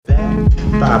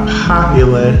by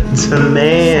popular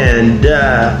demand.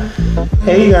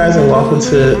 Hey, you guys, and welcome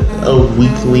to a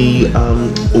weekly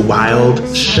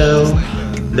wild show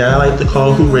that I like to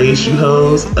call Who Raised You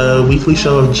Hoes, a weekly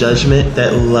show of judgment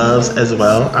that loves as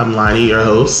well. I'm Lonnie, your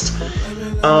host.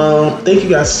 Thank you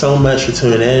guys so much for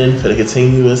tuning in, for the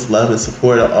continuous love and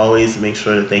support. I always make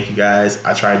sure to thank you guys.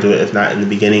 I try to do it, if not in the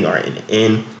beginning or in the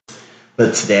end.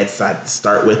 But today I decided to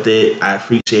start with it. I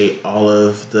appreciate all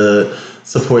of the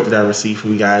support that I received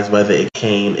from you guys, whether it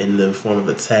came in the form of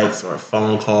a text or a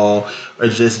phone call or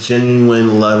just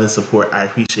genuine love and support. I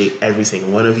appreciate every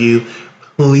single one of you.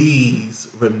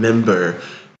 Please remember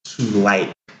to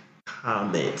like,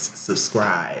 comment,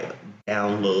 subscribe,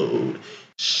 download,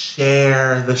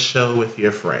 share the show with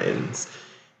your friends,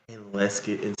 and let's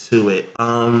get into it.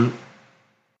 I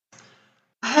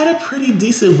had a pretty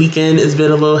decent weekend. It's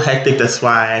been a little hectic. That's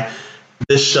why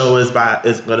this show is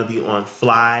going to be on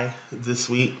fly this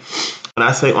week. When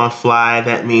I say on fly,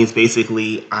 that means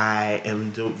basically I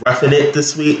am roughing it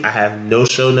this week. I have no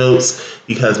show notes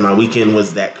because my weekend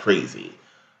was that crazy.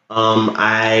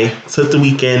 I took the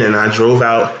weekend and I drove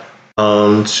out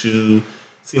to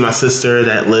see my sister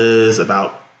that lives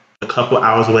about a couple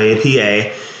hours away in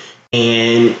PA,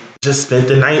 and just spent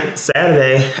the night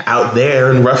Saturday out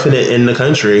there and roughing it in the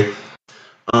country.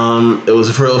 It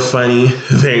was real funny,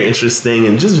 very interesting,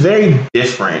 and just very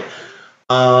different.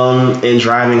 And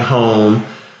driving home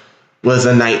was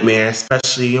a nightmare,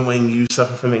 especially when you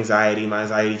suffer from anxiety. My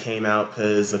anxiety came out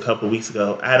because a couple weeks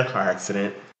ago I had a car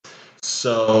accident.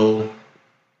 So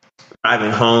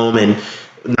driving home, and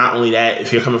not only that,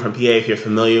 if you're coming from PA, if you're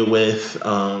familiar with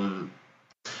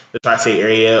the Tri-State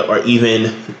area or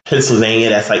even Pennsylvania,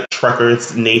 that's like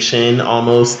truckers nation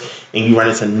almost, and you run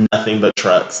into nothing but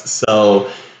trucks.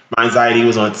 So my anxiety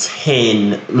was on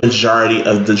 10 majority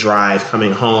of the drive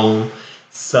coming home.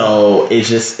 So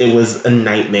it was a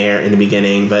nightmare in the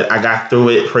beginning, but I got through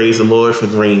it. Praise the Lord for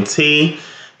green tea.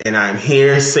 And I'm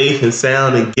here safe and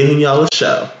sound and giving y'all a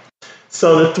show.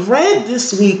 So the thread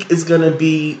this week is going to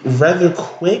be rather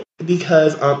quick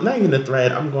because, not even the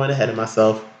thread, I'm going ahead of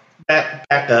myself. Back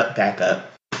up.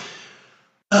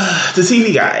 The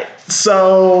TV guide.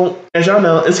 So, as y'all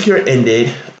know, Insecure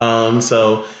ended.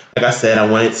 So, like I said, I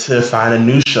wanted to find a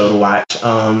new show to watch.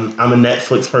 I'm a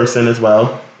Netflix person as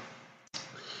well.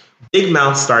 Big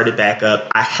Mouth started back up.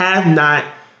 I have not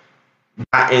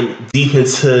gotten deep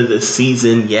into the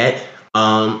season yet.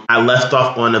 I left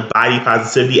off on a body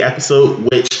positivity episode,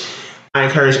 which I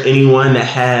encourage anyone that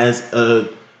has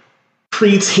a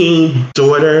preteen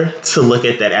daughter to look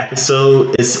at that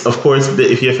episode. It's, of course,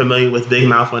 if you're familiar with Big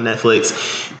Mouth on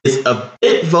Netflix, it's a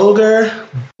bit vulgar,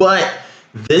 but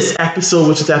this episode,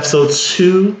 which is episode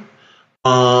 2,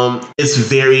 is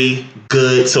very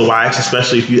good to watch,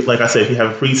 especially if you, like I said, if you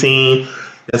have a preteen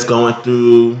that's going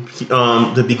through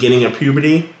the beginning of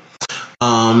puberty.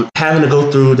 Having to go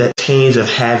through that change of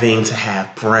having to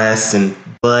have breasts and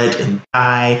butt and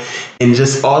thigh and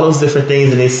just all those different things,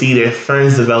 and they see their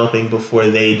friends developing before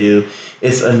they do.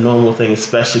 It's a normal thing,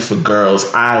 especially for girls.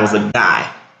 I was a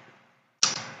guy.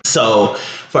 So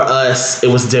for us, it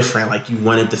was different. Like, you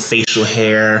wanted the facial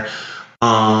hair.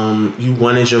 You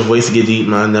wanted your voice to get deep.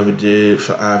 Mine never did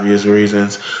for obvious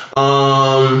reasons.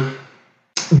 But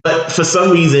for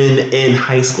some reason in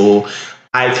high school,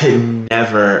 I could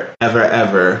never, ever,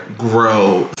 ever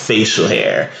grow facial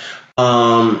hair.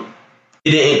 It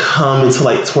didn't come until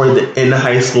like toward the end of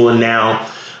high school, and now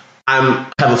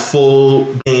I have a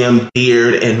full damn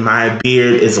beard, and my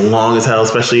beard is long as hell,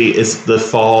 especially it's the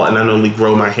fall, and I normally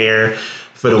grow my hair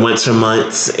for the winter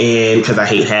months, and because I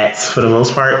hate hats for the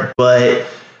most part, but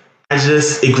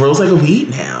it grows like a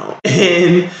weed now,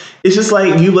 and it's just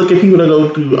like you look at people that go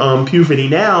through puberty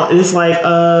now, and it's like,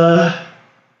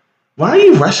 why are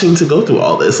you rushing to go through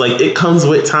all this? Like, it comes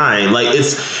with time. Like,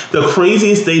 it's the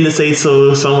craziest thing to say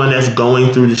to someone that's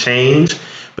going through the change,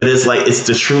 but it's like, it's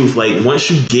the truth. Like, once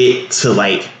you get to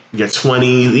like your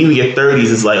 20s, even your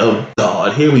 30s, it's like, oh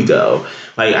God, here we go.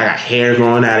 Like, I got hair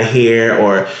growing out of here,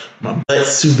 or my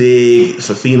butt's too big.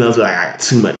 For females, like, I got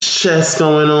too much chest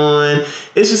going on.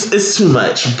 It's too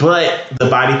much. But the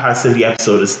body positivity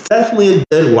episode is definitely a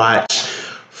good watch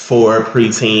for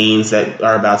preteens that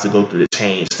are about to go through the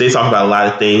change. They talk about a lot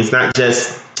of things, not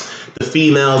just the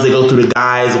females. They go through the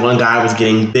guys. One guy was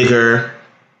getting bigger.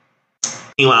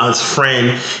 Meanwhile, his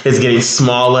friend is getting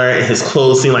smaller, and his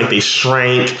clothes seem like they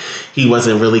shrank. He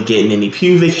wasn't really getting any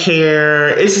pubic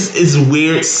hair. It's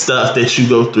weird stuff that you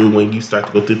go through when you start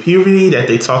to go through puberty that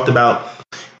they talked about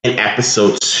in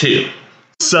episode 2.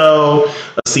 So,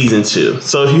 season 2.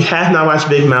 So, if you have not watched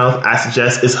Big Mouth, I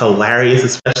suggest it's hilarious,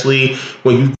 especially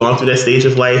when you've gone through that stage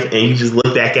of life and you just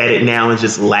look back at it now and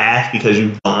just laugh because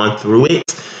you've gone through it.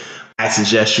 I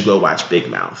suggest you go watch Big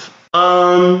Mouth.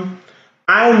 I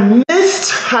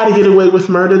missed How to Get Away with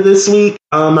Murder this week.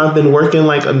 I've been working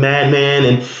like a madman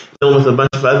and dealing with a bunch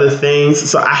of other things,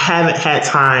 so I haven't had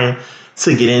time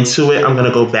to get into it. I'm going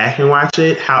to go back and watch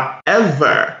it.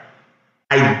 However,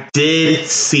 I did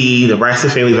see the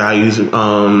Braxton Family Values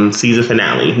season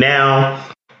finale. Now,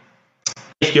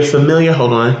 if you're familiar,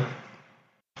 hold on.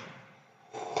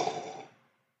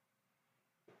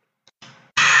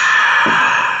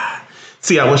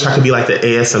 See, I wish I could be like the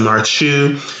ASMR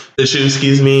Chew,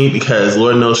 because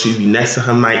Lord knows she'd be next to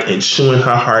her mic and chewing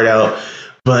her heart out.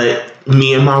 But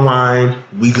me and my wine,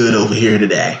 we good over here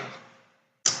today.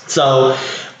 So,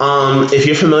 if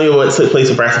you're familiar with what took place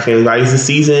with Braxton Family Values this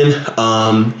season,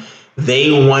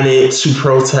 they wanted to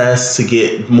protest to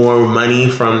get more money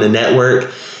from the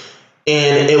network.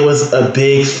 And it was a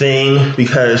big thing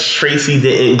because Tracy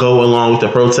didn't go along with the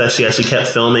protest. She actually kept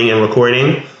filming and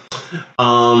recording.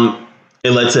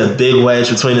 It led to a big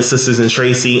wedge between the sisters and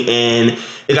Tracy. And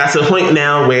it got to a point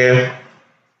now where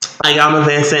Ayama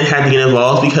Van Sant had to get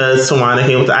involved because Tawana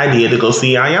came with the idea to go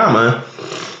see Ayama.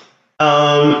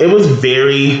 It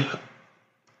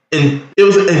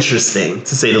was interesting,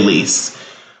 to say the least.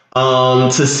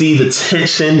 To see the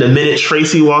tension the minute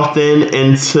Tracy walked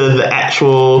into the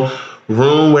actual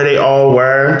room where they all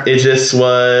were, it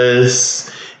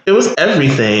was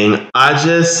everything. I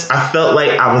felt like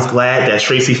I was glad that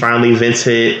Tracy finally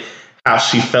vented how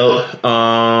she felt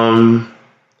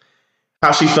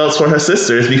toward her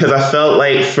sisters, because I felt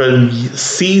like for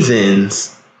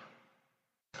seasons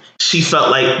she felt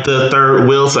like the third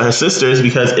wheel to her sisters,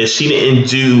 because if she didn't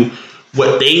do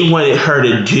what they wanted her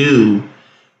to do,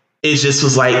 it just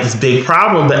was like this big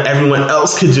problem. But everyone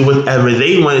else could do whatever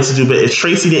they wanted to do. But if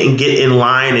Tracy didn't get in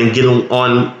line and get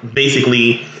on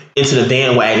basically into the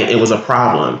bandwagon, it was a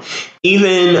problem.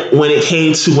 Even when it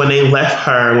came to when they left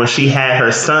her, when she had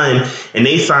her son, and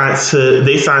they signed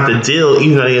the deal,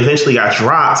 even though they eventually got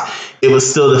dropped, it was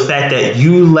still the fact that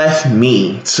you left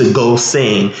me to go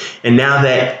sing, and now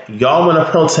that y'all want to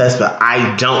protest but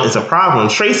I don't, is a problem.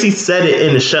 Tracy said it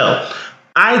in the show.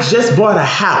 I just bought a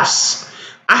house.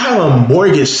 I have a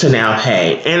mortgage to now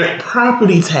pay and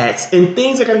property tax and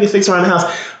things that gotta get fixed around the house.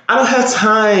 I don't have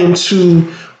time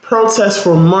to protest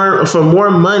for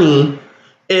more money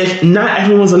if not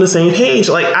everyone's on the same page.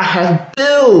 Like, I have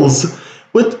bills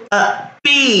with a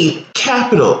B,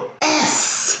 capital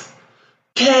S,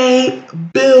 K,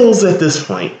 bills at this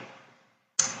point.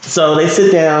 So they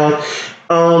sit down.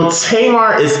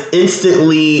 Tamar is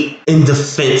instantly in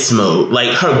defense mode.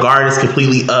 Like, her guard is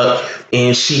completely up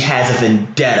and she has a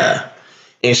vendetta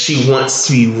and she wants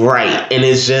to be right. And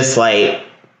it's just like,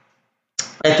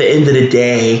 at the end of the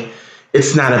day,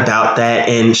 it's not about that.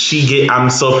 And I'm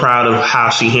so proud of how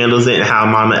she handles it and how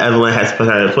Mama Evelyn has put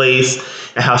her in place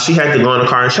and how she had to go in the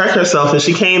car and check herself. And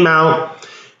she came out.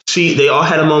 They all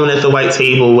had a moment at the white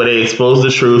table where they exposed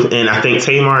the truth. And I think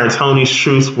Tamar and Tony's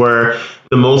truths were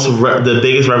the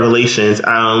biggest revelations.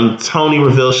 Tony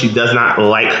revealed she does not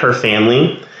like her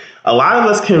family. A lot of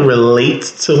us can relate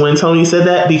to when Tony said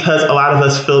that, because a lot of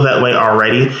us feel that way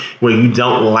already, where you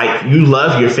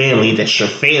love your family, that's your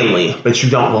family, but you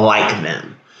don't like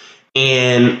them.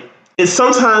 And it's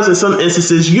sometimes, in some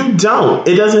instances, you don't.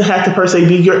 It doesn't have to per se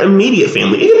be your immediate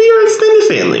family. It can be your extended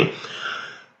family,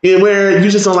 where you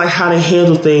just don't like how they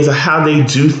handle things or how they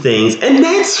do things. And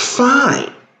that's fine.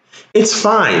 It's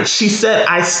fine. She said,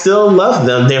 I still love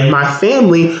them. They're my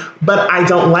family, but I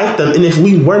don't like them. And if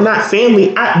we were not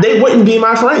family, they wouldn't be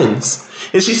my friends.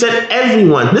 And she said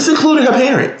everyone, this included her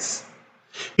parents,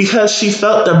 because she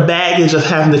felt the baggage of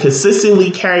having to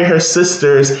consistently carry her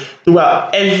sisters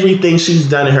throughout everything she's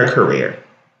done in her career.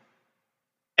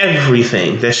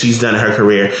 Everything that she's done in her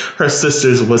career, her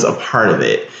sisters was a part of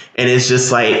it. And it's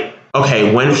just like,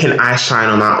 okay, when can I shine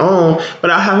on my own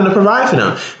without having to provide for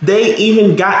them? They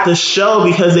even got the show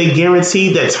because they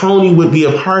guaranteed that Tony would be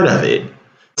a part of it.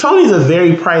 Tony's a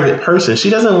very private person. She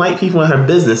doesn't like people in her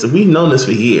business, and we've known this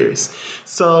for years.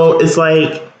 So it's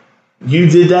like, you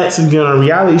did that to get on a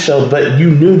reality show, but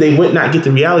you knew they would not get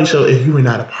the reality show if you were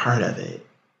not a part of it.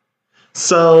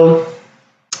 So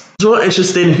it's real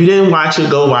interesting. If you didn't watch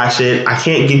it, go watch it. I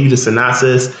can't give you the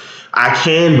synopsis. I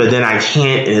can, but then I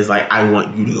can't. And it's like, I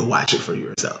want you to go watch it for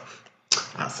yourself.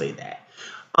 I'll say that.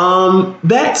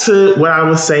 Back to what I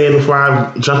was saying before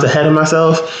I jumped ahead of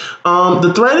myself.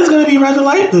 The thread is going to be rather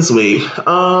light this week.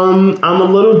 I'm a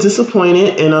little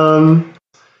disappointed in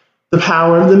the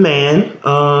power of the man.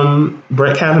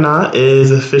 Brett Kavanaugh is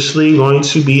officially going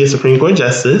to be a Supreme Court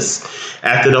justice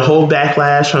after the whole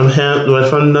backlash from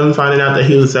them finding out that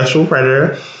he was a sexual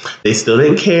predator. They still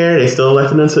didn't care. They still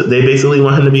elected him to. They basically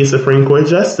want him to be a Supreme Court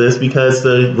justice because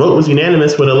the vote was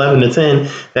unanimous with 11-10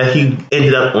 that he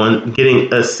ended up on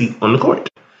getting a seat on the court.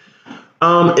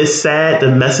 It's sad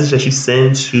the message that you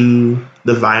send to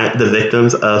the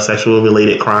victims of sexual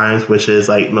related crimes, which is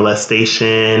like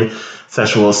molestation,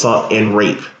 sexual assault, and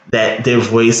rape, that their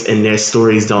voice and their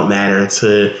stories don't matter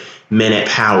to men at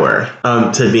power,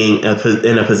 to being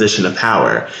in a position of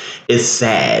power. It's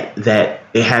sad that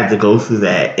they had to go through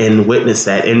that and witness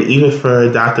that. And even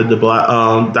for Dr.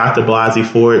 Blasey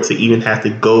Ford to even have to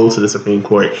go to the Supreme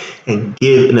Court and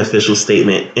give an official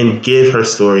statement and give her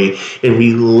story and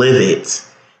relive it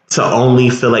to only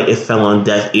feel like it fell on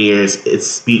deaf ears, it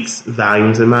speaks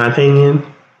volumes, in my opinion.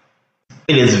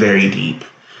 It is very deep.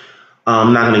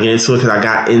 I'm not going to get into it because I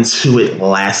got into it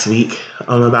last week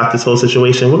about this whole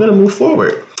situation. We're going to move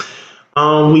forward.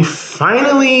 We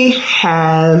finally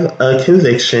have a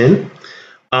conviction.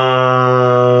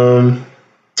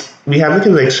 We have a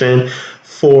conviction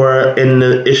in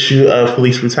the issue of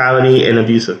police brutality and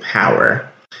abuse of power.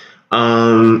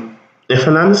 If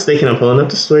I'm not mistaken, I'm pulling up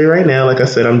the story right now. Like I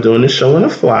said, I'm doing this show on the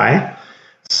fly.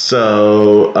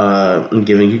 So I'm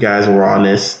giving you guys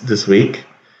rawness this week.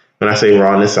 When I say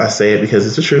rawness, I say it because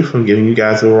it's the truth. I'm giving you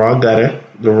guys the raw gutter,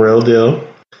 the real deal.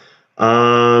 If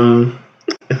I'm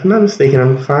not mistaken,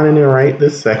 I'm finding it right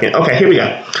this second. Okay, here we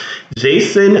go.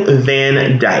 Jason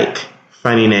Van Dyke,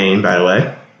 funny name, by the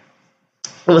way,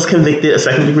 was convicted of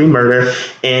second-degree murder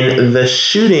in the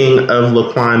shooting of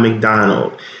Laquan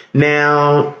McDonald.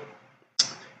 Now,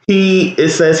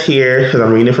 it says here, because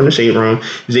I'm reading it from the Shade Room,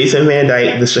 Jason Van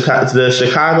Dyke, the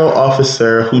Chicago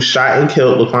officer who shot and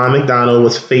killed Laquan McDonald,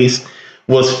 was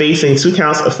facing 2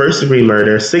 counts of first-degree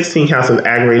murder, 16 counts of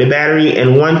aggravated battery,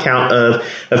 and 1 count of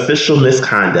official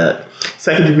misconduct.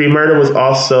 Second-degree murder was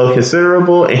also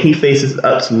considerable, and he faces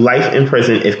up to life in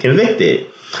prison if convicted.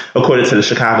 According to the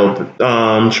Chicago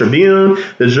Tribune,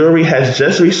 the jury has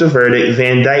just reached a verdict.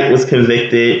 Van Dyke was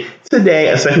convicted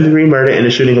today of second-degree murder in the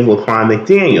shooting of Laquan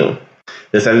McDaniel.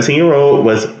 The 17-year-old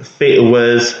was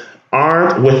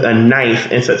armed with a knife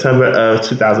in September of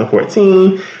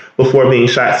 2014 before being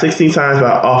shot 16 times by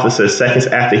officers seconds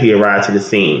after he arrived to the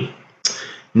scene.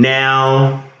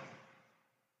 Now,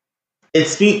 it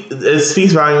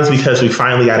speaks volumes because we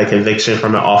finally got a conviction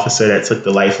from an officer that took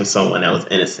the life of someone that was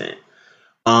innocent.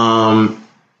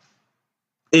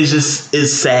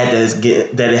 It's sad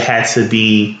that it had to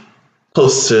be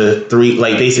close to 3,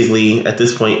 like basically at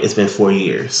this point, it's been 4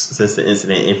 years since the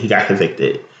incident and he got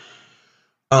convicted.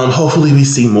 Hopefully we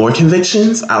see more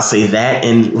convictions. I'll say that,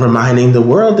 and reminding the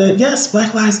world that yes,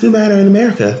 Black lives do matter in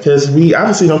America, because we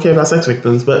obviously don't care about sex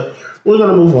victims, but we're going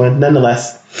to move on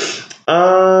nonetheless.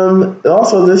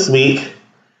 Also this week,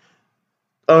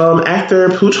 actor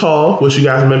Pooch Hall, which you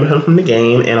guys remember him from The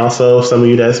Game, and also some of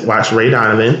you that watch Ray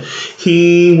Donovan,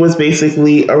 he was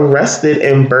basically arrested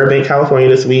in Burbank, California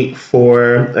this week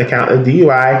for a count of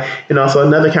DUI and also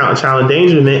another count of child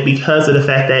endangerment because of the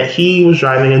fact that he was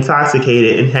driving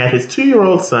intoxicated and had his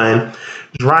 2-year-old son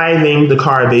driving the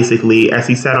car basically as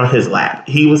he sat on his lap.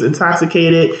 He was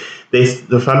intoxicated.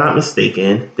 If I'm not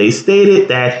mistaken, they stated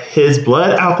that his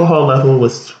blood alcohol level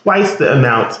was twice the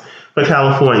amount for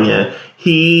California.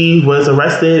 He was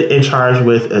arrested and charged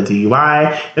with a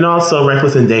DUI and also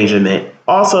reckless endangerment.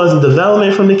 Also, as a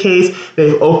development from the case,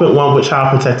 they've opened one with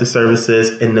Child Protective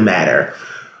Services in the matter.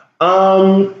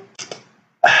 Hold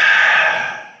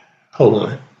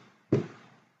on.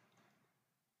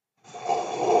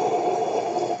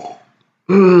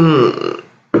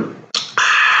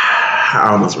 I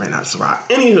almost ran out of Ciroc.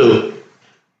 Anywho,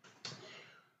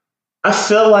 I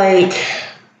feel like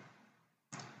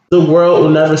the world will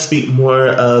never speak more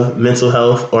of mental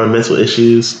health or mental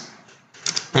issues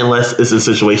unless it's in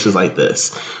situations like this.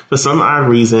 For some odd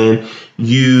reason,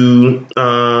 you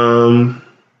won't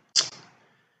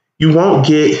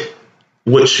get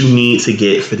what you need to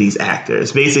get for these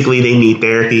actors. Basically, they need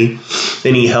therapy,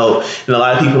 they need help, and a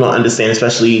lot of people don't understand,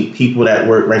 especially people that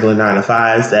work regular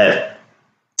 9-to-5s, that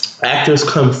actors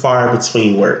come far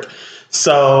between work.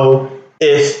 So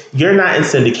if you're not in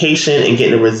syndication and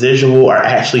getting a residual or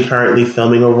actually currently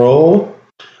filming a role,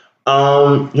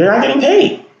 you're not getting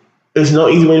paid. There's no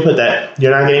easy way to put that.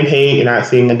 You're not getting paid. You're not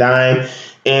seeing a dime.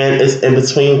 And it's in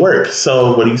between work.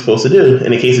 So what are you supposed to do?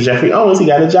 In the case of Jeffrey Owens, he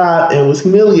got a job and was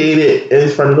humiliated in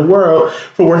front of the world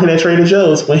for working at Trader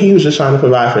Joe's when he was just trying to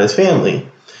provide for his family.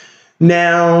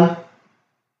 Now,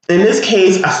 in this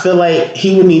case, I feel like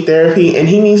he would need therapy and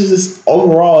he needs to just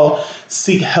overall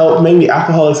seek help, maybe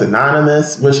Alcoholics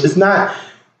Anonymous, which is not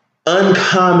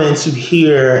uncommon to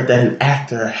hear that an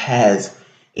actor has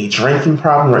a drinking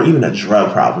problem or even a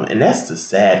drug problem. And that's the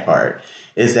sad part,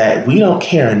 is that we don't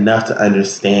care enough to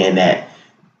understand that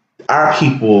our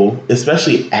people,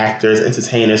 especially actors,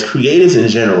 entertainers, creators in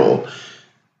general,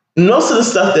 most of the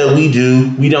stuff that we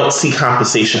do, we don't see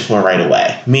compensation for right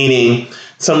away. Meaning,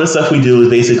 some of the stuff we do is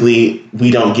basically we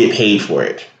don't get paid for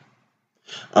it.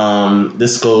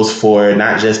 This goes for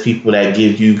not just people that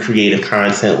give you creative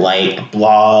content like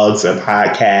blogs or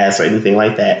podcasts or anything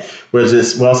like that. We're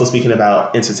also speaking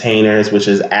about entertainers, which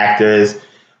is actors,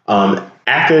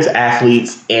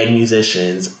 athletes, and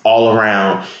musicians all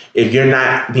around. If you're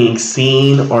not being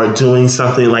seen or doing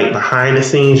something like behind the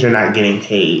scenes, you're not getting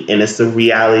paid. And it's the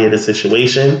reality of the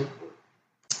situation.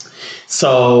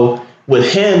 So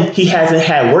with him, he hasn't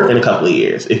had work in a couple of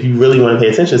years. If you really want to pay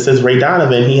attention, since Ray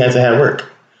Donovan, he hasn't had work.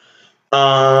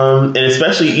 And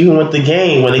especially even with the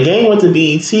game, when the game went to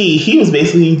BET, he was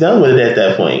basically done with it at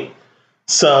that point.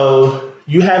 So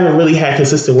you haven't really had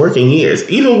consistent work in years.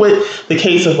 Even with the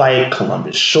case of like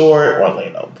Columbus Short,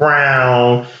 Orlando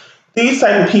Brown, these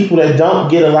type of people that don't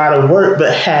get a lot of work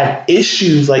but have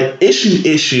issues, like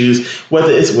issues,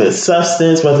 whether it's with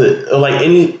substance, or like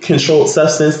any controlled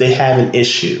substance, they have an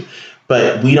issue.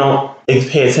 But we don't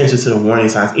pay attention to the warning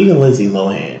signs. Even Lindsay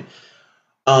Lohan,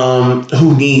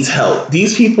 who needs help.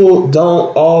 These people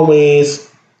don't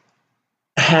always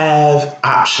have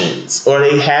options, or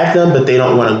they have them, but they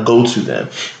don't want to go to them.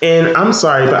 And I'm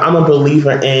sorry, but I'm a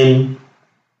believer in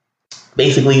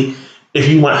basically, if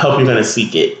you want help, you're going to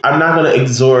seek it. I'm not going to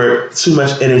exert too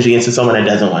much energy into someone that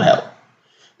doesn't want help.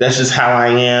 That's just how I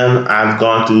am. I've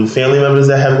gone through family members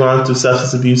that have gone through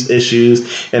substance abuse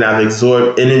issues, and I've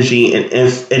absorbed energy and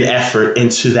effort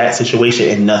into that situation,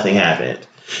 and nothing happened.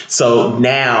 So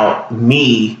now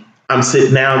me as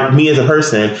a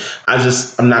person,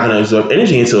 I'm not going to absorb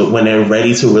energy into it. When they're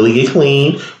ready to really get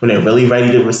clean, when they're really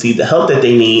ready to receive the help that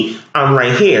they need, I'm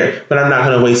right here. But I'm not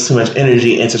going to waste too much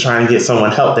energy into trying to get someone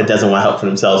help that doesn't want help for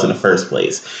themselves in the first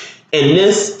place. In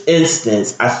this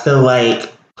instance, I feel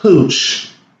like Pooch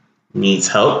needs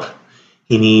help.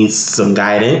 He needs some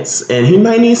guidance, and he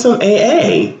might need some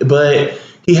AA, but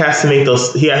he has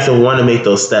to want to make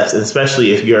those steps. And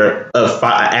especially if you're an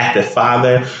active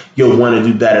father, you'll want to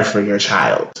do better for your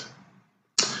child.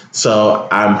 So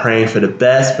I'm praying for the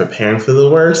best, preparing for the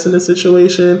worst in the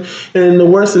situation. And the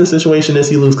worst in the situation is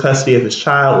he loses custody of his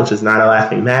child, which is not a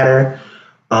laughing matter.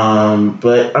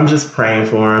 But I'm just praying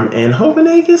for him and hoping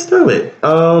that he gets through it.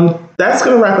 That's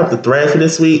going to wrap up the thread for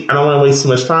this week. I don't want to waste too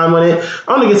much time on it.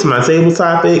 I want to get to my table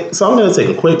topic. So I'm going to take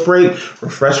a quick break,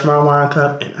 refresh my wine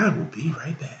cup, and I will be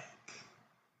right back.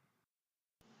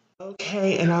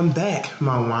 Okay, and I'm back.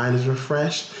 My wine is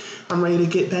refreshed. I'm ready to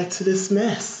get back to this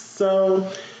mess.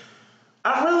 So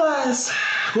I realized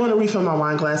going to refill my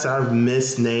wine glass, I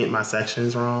misnamed my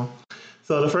sections wrong.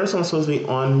 So the first one's supposed to be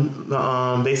on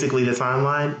the, basically the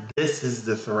timeline. This is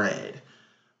the thread.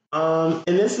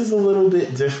 And this is a little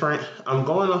bit different. I'm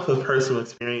going off of personal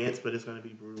experience, but it's going to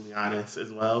be brutally honest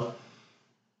as well.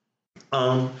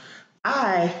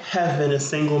 I have been a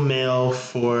single male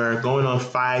for going on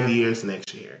 5 years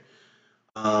next year.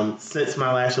 Since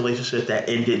my last relationship that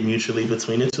ended mutually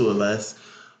between the two of us.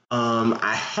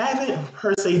 I haven't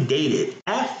per se dated.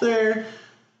 After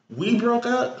we broke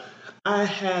up, I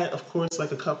had, of course,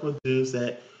 like a couple of dudes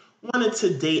that wanted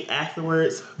to date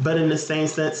afterwards, but in the same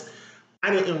sense,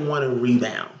 I didn't want to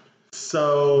rebound.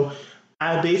 So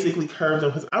I basically curved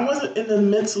them because I wasn't in the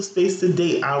mental space to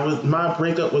date. My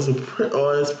breakup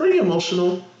was pretty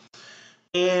emotional,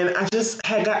 and I just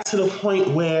had got to the point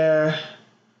where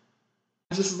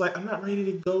I just was like, I'm not ready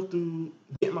to go through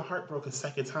getting my heart broke a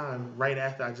second time right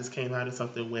after I just came out of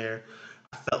something where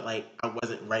I felt like I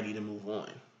wasn't ready to move on.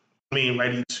 I mean,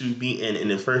 ready to be in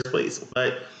the first place.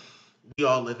 But we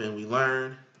all live and we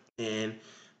learn, and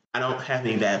I don't have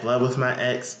any bad blood with my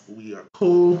ex. We are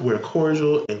cool, we're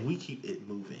cordial, and we keep it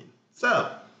moving. So,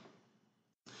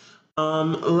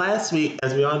 last week,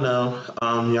 as we all know,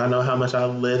 y'all know how much I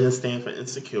live and stand for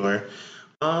Insecure.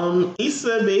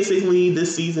 Issa basically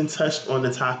this season touched on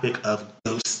the topic of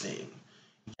ghosting.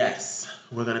 Yes,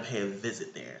 we're gonna pay a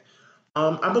visit there.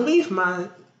 I believe my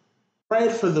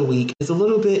thread for the week is a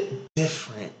little bit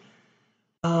different.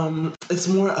 It's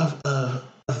more of a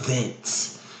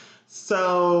event.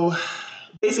 So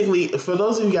basically, for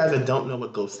those of you guys that don't know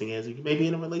what ghosting is, you may be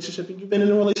in a relationship and you've been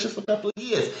in a relationship for a couple of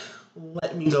years.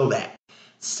 Let me go back.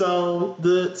 So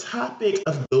the topic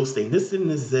of ghosting, this didn't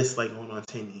exist like going on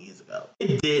 10 years ago.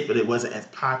 It did, but it wasn't as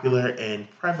popular and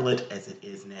prevalent as it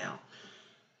is now.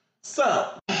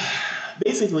 So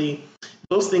basically,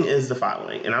 ghosting is the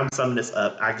following, and I'm summing this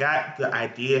up. I got the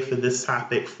idea for this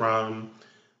topic from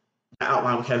the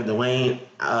outline with Kevin Dwayne,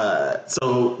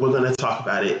 so we're going to talk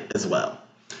about it as well.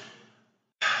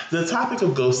 The topic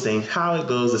of ghosting, how it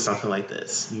goes is something like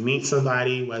this. You meet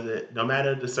somebody, no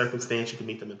matter the circumstance, you can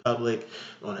meet them in public,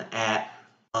 on an app.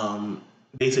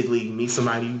 Basically, you meet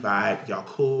somebody, you vibe, y'all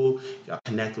cool, y'all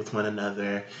connect with one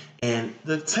another, and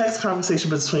the text conversation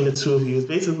between the two of you is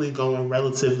basically going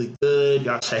relatively good.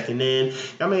 Y'all checking in.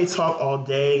 Y'all may talk all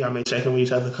day. Y'all may check in with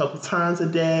each other a couple times a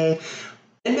day,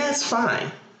 and that's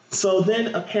fine. So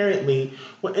then apparently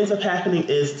what ends up happening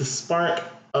is the spark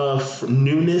of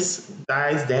newness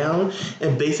dies down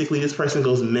and basically this person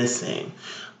goes missing.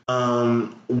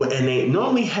 And they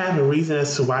normally have a reason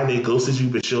as to why they ghosted you,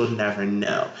 but you'll never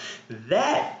know.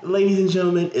 That, ladies and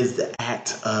gentlemen, is the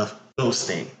act of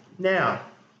ghosting. Now,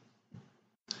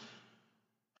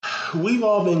 we've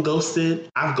all been ghosted.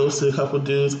 I've ghosted a couple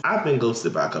dudes. I've been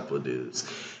ghosted by a couple of dudes.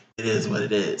 It is what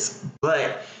it is.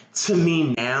 But to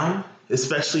me now,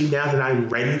 especially now that I'm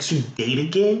ready to date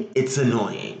again, it's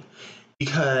annoying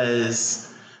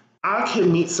because I can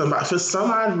meet somebody for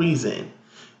some odd reason.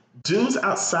 Dudes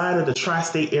outside of the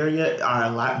tri-state area are a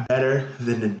lot better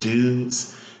than the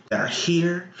dudes that are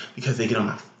here because they get on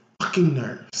my fucking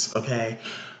nerves, okay?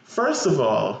 First of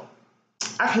all,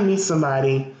 I can meet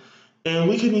somebody and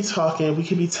we could be talking, we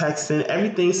could be texting,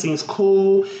 everything seems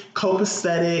cool,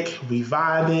 copacetic, we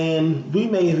vibing, we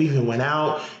may have even went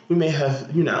out, we may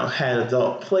have, had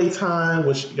adult playtime,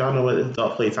 which y'all know what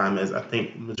adult playtime is. I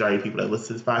think the majority of people that listen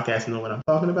to this podcast know what I'm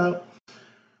talking about.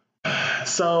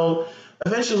 So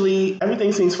eventually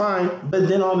everything seems fine, but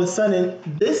then all of a sudden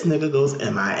this nigga goes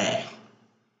MIA.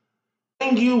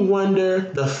 And you wonder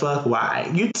the fuck why.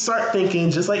 You start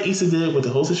thinking, just like Issa did with the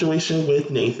whole situation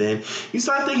with Nathan, you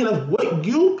start thinking of what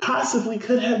you possibly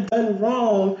could have done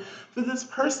wrong for this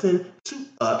person to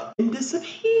up and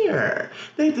disappear.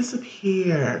 They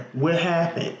disappear. What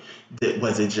happened?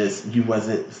 Was it just you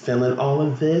wasn't feeling all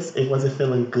of this? It wasn't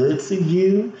feeling good to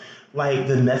you? Like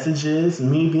the messages,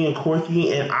 me being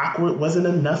quirky and awkward wasn't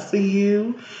enough for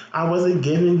you. I wasn't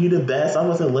giving you the best. I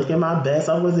wasn't looking my best.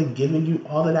 I wasn't giving you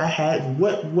all that I had.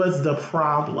 What was the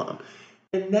problem?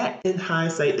 And that, in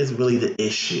hindsight, is really the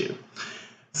issue.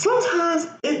 Sometimes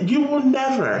you will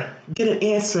never get an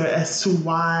answer as to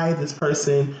why this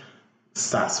person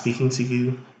stopped speaking to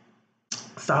you,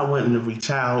 stopped wanting to reach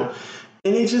out,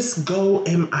 and it just go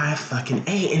MI fucking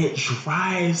A, and it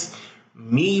drives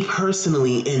me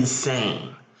personally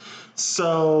insane.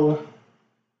 So,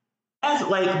 as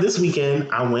like this weekend,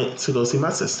 I went to go see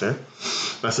my sister.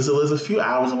 My sister lives a few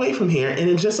hours away from here, and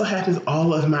it just so happens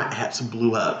all of my apps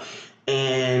blew up.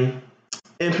 And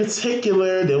in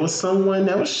particular, there was someone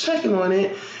that was checking on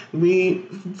it. We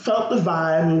felt the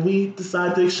vibe, and we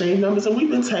decided to exchange numbers, and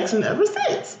we've been texting ever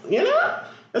since.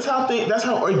 That's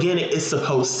how organic it's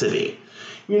supposed to be.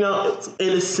 It's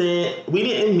innocent. We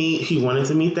didn't meet. He wanted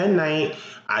to meet that night.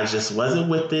 I just wasn't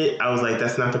with it. I was like,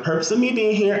 that's not the purpose of me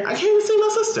being here. I came to see my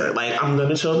sister. Like, I'm going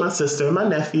to chill with my sister and my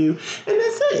nephew, and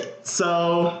that's it.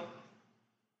 So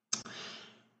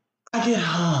I get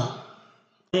home,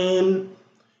 and it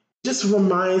just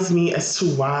reminds me as to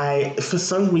why, for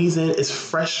some reason, it's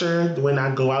fresher when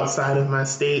I go outside of my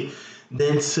state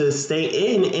than to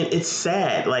stay in. And it's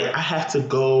sad. Like, I have to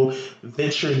go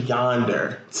venture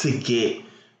yonder to get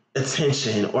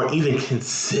attention or even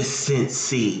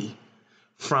consistency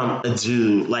from a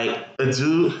dude. Like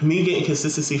me getting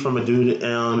consistency from a dude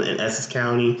in Essex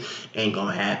County ain't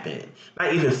gonna happen.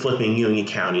 Not even flipping Union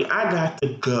County. I got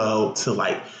to go to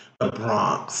like the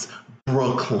Bronx,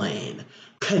 Brooklyn,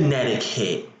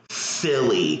 Connecticut,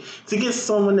 Philly to get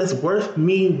someone that's worth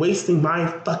me wasting my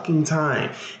fucking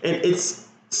time. And it's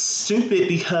stupid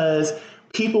because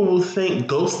people will think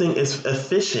ghosting is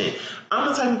efficient. I'm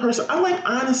the type of person, I like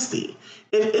honesty.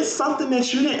 If it's something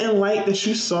that you didn't like, that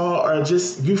you saw, or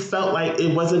just you felt like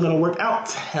it wasn't going to work out,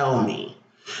 tell me.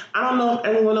 I don't know if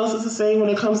everyone else is the same when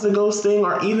it comes to ghosting,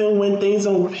 or even when things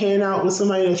don't pan out with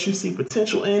somebody that you see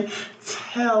potential in.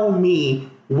 Tell me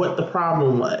what the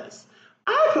problem was.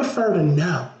 I prefer to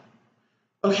know.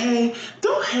 Okay?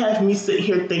 Don't have me sit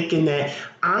here thinking that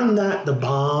I'm not the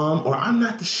bomb or I'm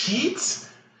not the shit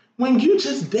when you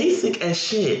just basic as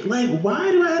shit. Like, why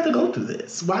do I have to go through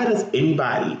this? Why does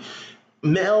anybody,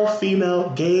 male, female,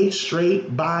 gay,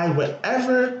 straight, bi,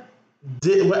 whatever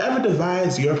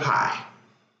divides your pie,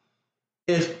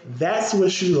 if that's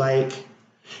what you like,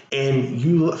 and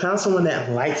you found someone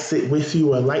that likes it with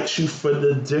you or likes you for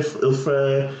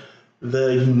the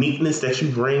uniqueness that you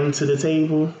bring to the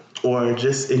table, or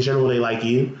just in general they like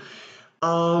you,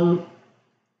 um,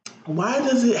 why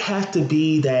does it have to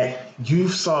be that you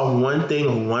saw one thing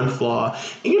or one flaw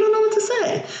and you don't know what to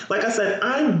say? Like I said,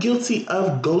 I'm guilty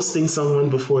of ghosting someone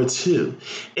before too.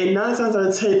 And 9 times out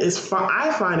of 10,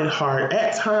 I find it hard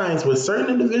at times with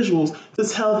certain individuals to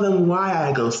tell them why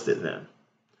I ghosted them.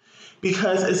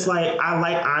 Because it's like, I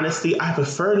like honesty. I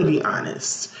prefer to be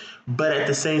honest. But at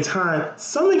the same time,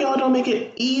 some of y'all don't make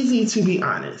it easy to be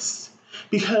honest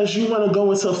because you want to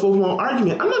go into a full blown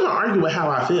argument. I'm not going to argue with how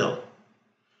I feel.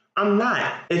 I'm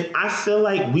not. If I feel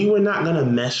like we were not gonna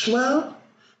mesh well,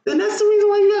 then that's the reason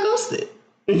why you got ghosted.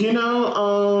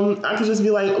 I could just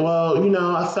be like, well,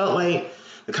 I felt like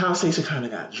the conversation kind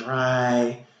of got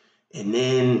dry, and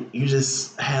then you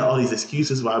just had all these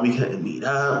excuses why we couldn't meet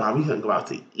up, why we couldn't go out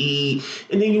to eat,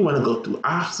 and then you want to go through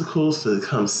obstacles to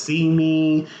come see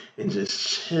me and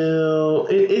just chill.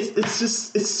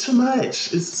 It's too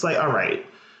much. It's just like, all right,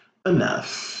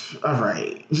 enough. All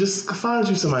right. Just find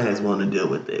you somebody that's willing to deal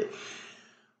with it.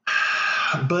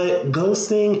 But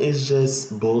ghosting is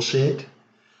just bullshit.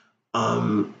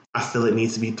 I feel it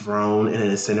needs to be thrown in an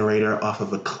incinerator off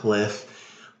of a cliff,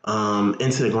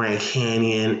 into the Grand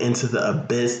Canyon, into the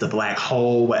abyss, the black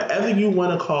hole, whatever you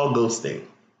want to call ghosting.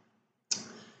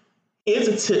 Here's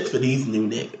a tip for these new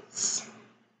niggas.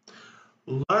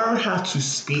 Learn how to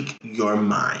speak your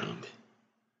mind.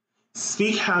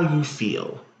 Speak how you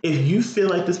feel. If you feel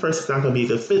like this person's not going to be a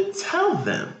good fit, tell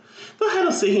them. Don't have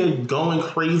to sit here going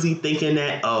crazy thinking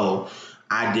that, oh,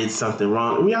 I did something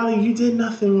wrong. In reality, you did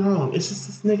nothing wrong. It's just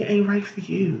this nigga ain't right for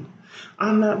you.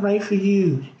 I'm not right for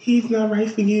you. He's not right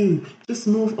for you. Just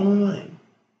move on.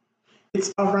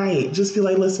 It's all right. Just be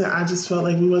like, listen, I just felt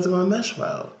like we wasn't going to mesh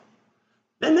well.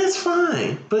 And that's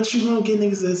fine. But you won't get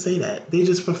niggas that say that. They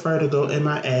just prefer to go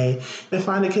MIA and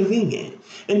find it convenient.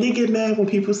 And they get mad when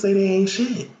people say they ain't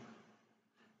shit.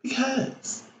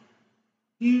 Because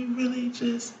you really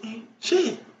just ain't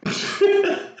shit.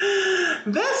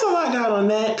 That's all I got on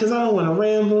that, because I don't want to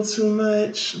ramble too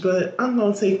much. But I'm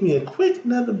going to take me a quick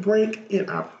another break, and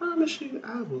I promise you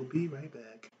I will be right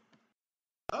back.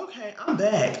 Okay, I'm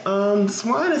back.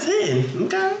 Swine is hitting.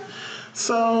 Okay.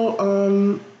 So,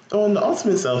 on the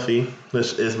Ultimate Selfie,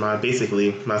 which is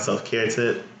basically my self-care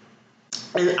tip,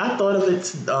 and I thought of it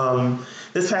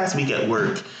this past week at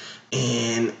work.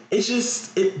 And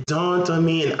it dawned on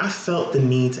me, and I felt the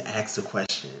need to ask the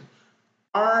question: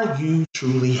 are you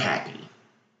truly happy?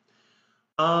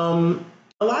 A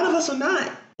lot of us are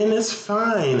not, and it's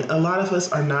fine. A lot of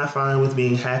us are not fine with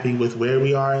being happy with where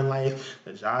we are in life,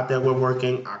 the job that we're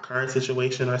working, our current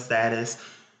situation or status.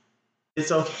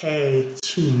 It's okay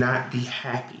to not be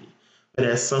happy, but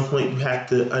at some point you have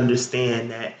to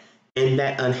understand that in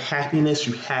that unhappiness,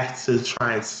 you have to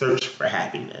try and search for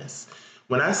happiness.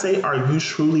 When I say, are you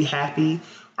truly happy?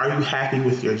 Are you happy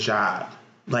with your job?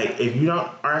 Like, if you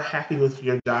aren't happy with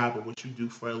your job or what you do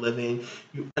for a living,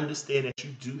 you understand that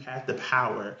you do have the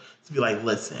power to be like,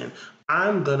 listen,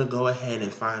 I'm going to go ahead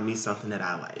and find me something that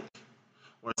I like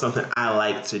or something I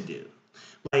like to do.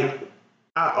 Like,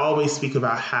 I always speak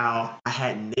about how I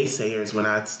had naysayers when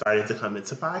I started to come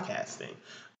into podcasting.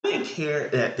 I didn't care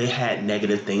that they had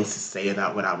negative things to say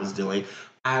about what I was doing.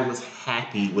 I was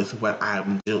happy with what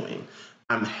I'm doing.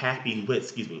 I'm happy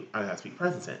with, I gotta speak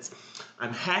present tense.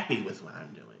 I'm happy with what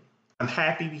I'm doing. I'm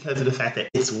happy because of the fact that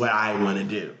it's what I want to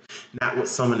do, not what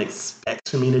someone expects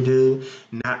for me to do,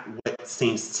 not what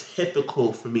seems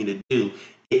typical for me to do.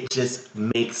 It just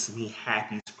makes me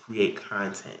happy to create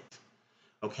content.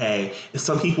 Okay, and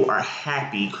some people are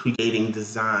happy creating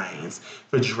designs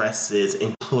for dresses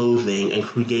and clothing and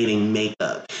creating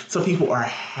makeup. Some people are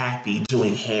happy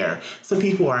doing hair. Some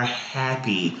people are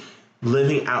happy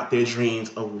living out their dreams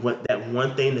of what that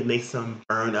one thing that makes them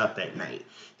burn up at night.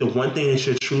 The one thing that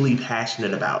you're truly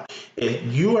passionate about. If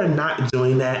you are not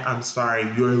doing that, I'm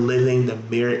sorry, you're living the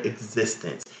mere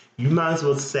existence. You might as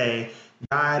well say,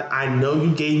 God, I know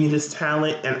you gave me this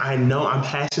talent and I know I'm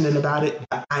passionate about it,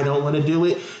 but I don't want to do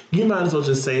it. You might as well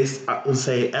just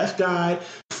say F God,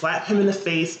 slap him in the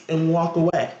face and walk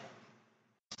away.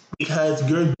 Because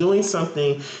you're doing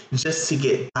something just to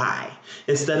get by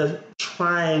instead of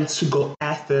trying to go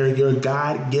after your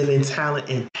God-given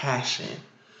talent and passion.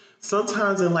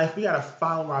 Sometimes in life, we got to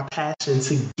follow our passion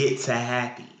to get to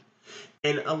happy.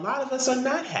 And a lot of us are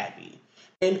not happy.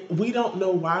 And we don't know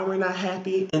why we're not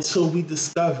happy until we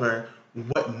discover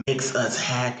what makes us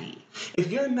happy.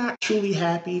 If you're not truly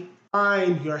happy,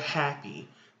 find your happy.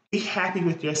 Be happy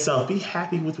with yourself. Be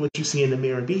happy with what you see in the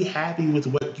mirror. Be happy with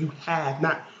what you have,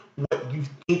 not what you you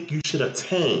think you should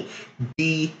obtain.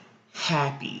 Be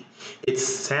happy. It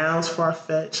sounds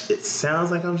far-fetched. It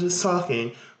sounds like I'm just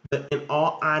talking, but in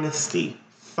all honesty,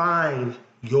 find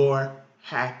your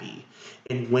happy.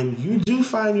 And when you do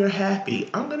find your happy,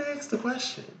 I'm going to ask the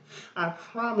question. I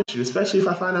promise you, especially if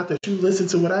I find out that you listened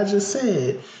to what I just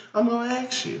said, I'm going to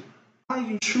ask you, are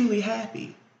you truly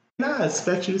happy? And I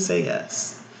expect you to say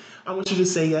yes. I want you to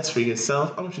say yes for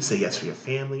yourself. I want you to say yes for your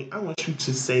family. I want you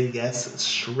to say yes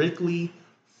strictly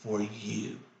for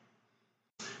you.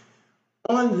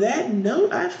 On that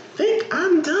note, I think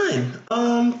I'm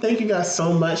done. Thank you guys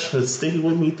so much for sticking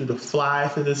with me through the fly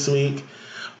for this week.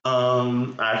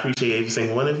 I appreciate every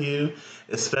single one of you,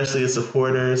 especially the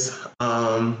supporters.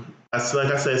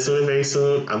 Like I said, soon and very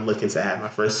soon, I'm looking to have my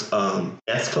first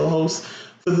guest co-host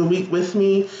for the week with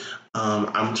me.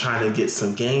 I'm trying to get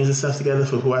some games and stuff together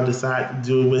for who I decide to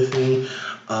do it with me.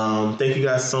 Thank you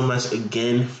guys so much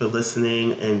again for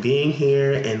listening and being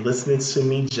here and listening to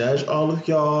me judge all of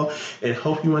y'all. And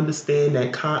hope you understand that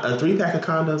a 3-pack of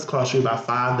condoms costs you about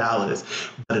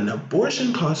 $5, but an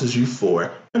abortion costs you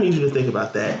 $4. I need you to think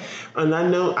about that. On that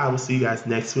note, I will see you guys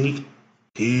next week.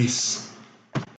 Peace.